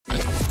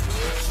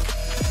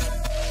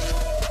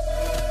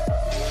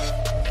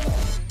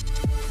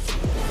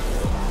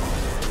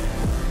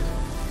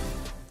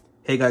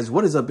Hey guys,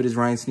 what is up? It is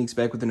Ryan Sneaks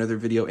back with another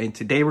video, and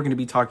today we're going to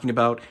be talking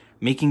about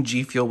making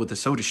G Fuel with the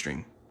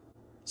Sodastream.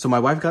 So my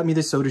wife got me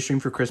this Sodastream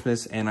for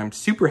Christmas, and I'm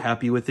super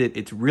happy with it.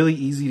 It's really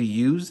easy to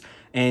use,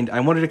 and I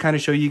wanted to kind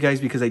of show you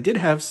guys because I did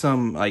have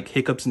some like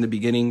hiccups in the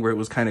beginning where it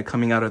was kind of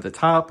coming out at the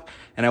top,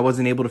 and I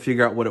wasn't able to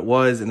figure out what it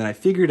was, and then I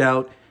figured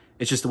out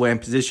it's just the way I'm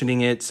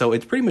positioning it. So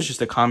it's pretty much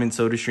just a common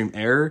Sodastream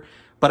error,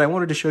 but I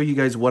wanted to show you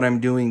guys what I'm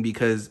doing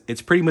because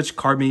it's pretty much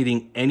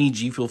carbonating any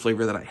G Fuel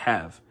flavor that I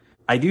have.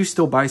 I do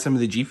still buy some of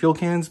the G Fuel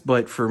cans,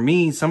 but for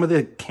me, some of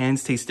the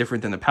cans taste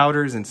different than the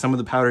powders, and some of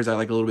the powders I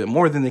like a little bit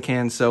more than the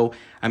cans, so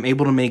I'm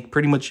able to make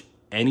pretty much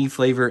any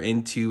flavor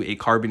into a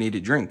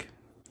carbonated drink.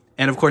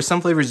 And of course,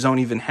 some flavors don't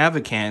even have a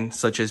can,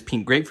 such as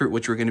pink grapefruit,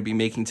 which we're going to be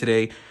making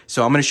today.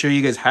 So I'm going to show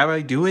you guys how I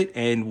do it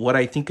and what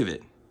I think of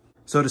it.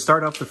 So to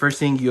start off, the first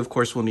thing you of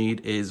course will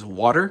need is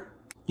water.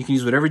 You can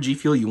use whatever G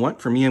Fuel you want.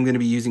 For me, I'm going to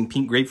be using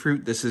pink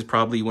grapefruit. This is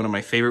probably one of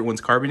my favorite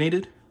ones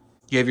carbonated.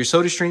 You have your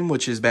Sodastream,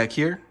 which is back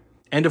here.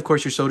 And of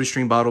course your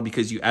Sodastream bottle,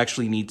 because you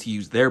actually need to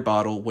use their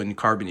bottle when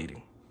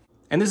carbonating.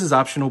 And this is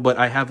optional, but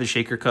I have a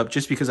shaker cup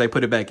just because I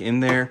put it back in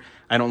there.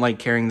 I don't like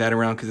carrying that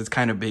around because it's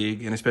kind of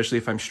big, and especially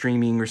if I'm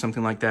streaming or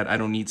something like that, I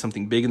don't need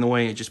something big in the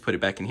way. I just put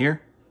it back in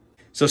here.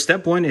 So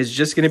step one is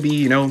just going to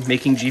be,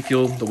 making G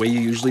Fuel the way you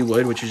usually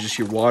would, which is just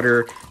your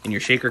water and your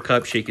shaker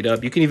cup, shake it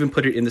up. You can even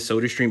put it in the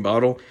Sodastream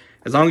bottle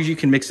as long as you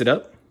can mix it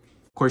up.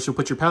 Of course, you'll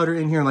put your powder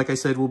in here, and like I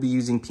said, we'll be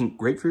using pink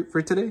grapefruit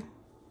for today.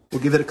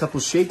 We'll give it a couple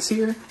shakes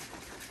here.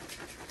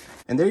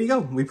 And there you go.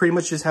 We pretty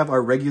much just have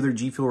our regular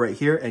G Fuel right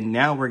here, and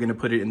now we're going to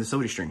put it in the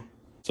Sodastream.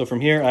 So from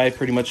here, I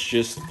pretty much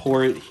just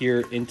pour it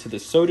here into the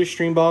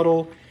Sodastream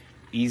bottle.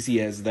 Easy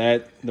as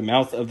that. The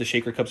mouth of the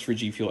shaker cups for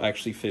G Fuel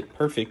actually fit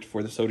perfect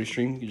for the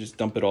Sodastream. You just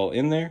dump it all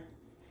in there.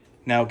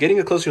 Now, getting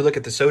a closer look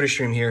at the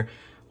Sodastream here,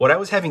 what I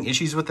was having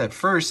issues with at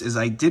first is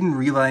I didn't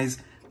realize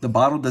the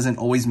bottle doesn't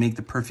always make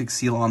the perfect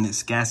seal on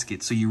this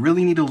gasket. So you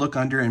really need to look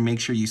under and make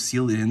sure you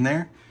seal it in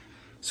there.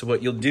 So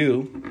what you'll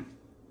do,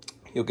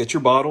 you'll get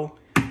your bottle,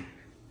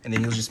 and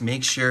then you'll just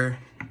make sure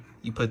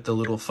you put the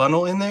little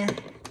funnel in there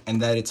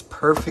and that it's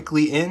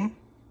perfectly in.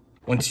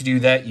 Once you do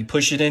that, you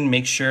push it in,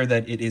 make sure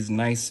that it is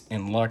nice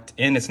and locked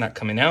in, it's not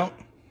coming out.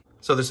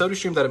 So the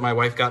Sodastream that my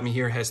wife got me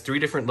here has 3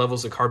 different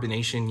levels of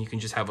carbonation. You can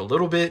just have a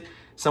little bit,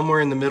 somewhere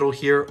in the middle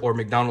here, or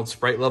McDonald's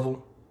Sprite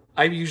level.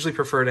 I usually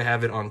prefer to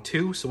have it on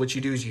 2. So what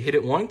you do is you hit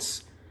it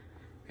once,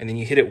 and then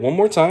you hit it one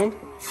more time,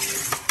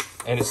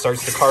 and it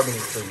starts to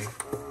carbonate for you.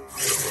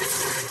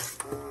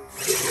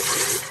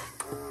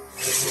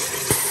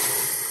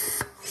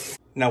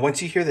 Now,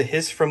 once you hear the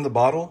hiss from the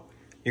bottle,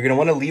 you're going to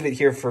want to leave it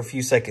here for a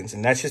few seconds.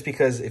 And that's just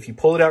because if you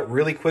pull it out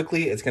really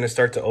quickly, it's going to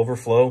start to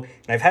overflow.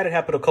 And I've had it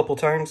happen a couple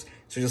times.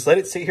 So just let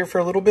it sit here for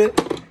a little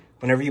bit.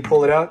 Whenever you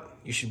pull it out,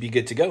 you should be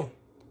good to go.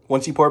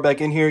 Once you pour it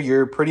back in here,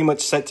 you're pretty much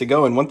set to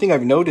go. And one thing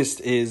I've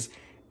noticed is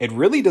it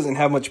really doesn't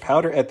have much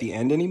powder at the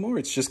end anymore.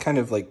 It's just kind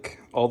of like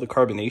all the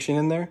carbonation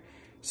in there.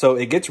 So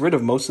it gets rid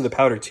of most of the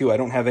powder too. I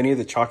don't have any of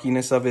the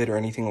chalkiness of it or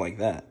anything like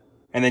that.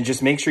 And then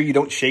just make sure you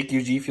don't shake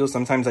your G Fuel.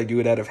 Sometimes I do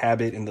it out of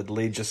habit and the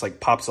lid just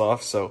like pops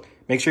off. So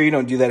make sure you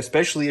don't do that,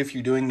 especially if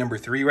you're doing number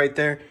 3 right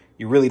there.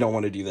 You really don't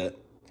want to do that.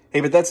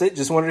 Hey, but that's it.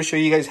 Just wanted to show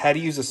you guys how to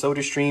use a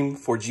Sodastream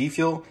for G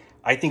Fuel.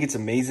 I think it's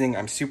amazing.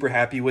 I'm super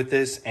happy with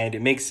this, and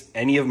it makes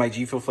any of my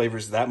G Fuel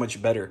flavors that much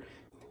better.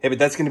 Hey, but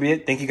that's going to be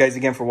it. Thank you guys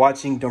again for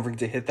watching. Don't forget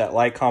to hit that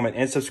like, comment,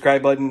 and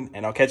subscribe button,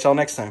 and I'll catch y'all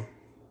next time.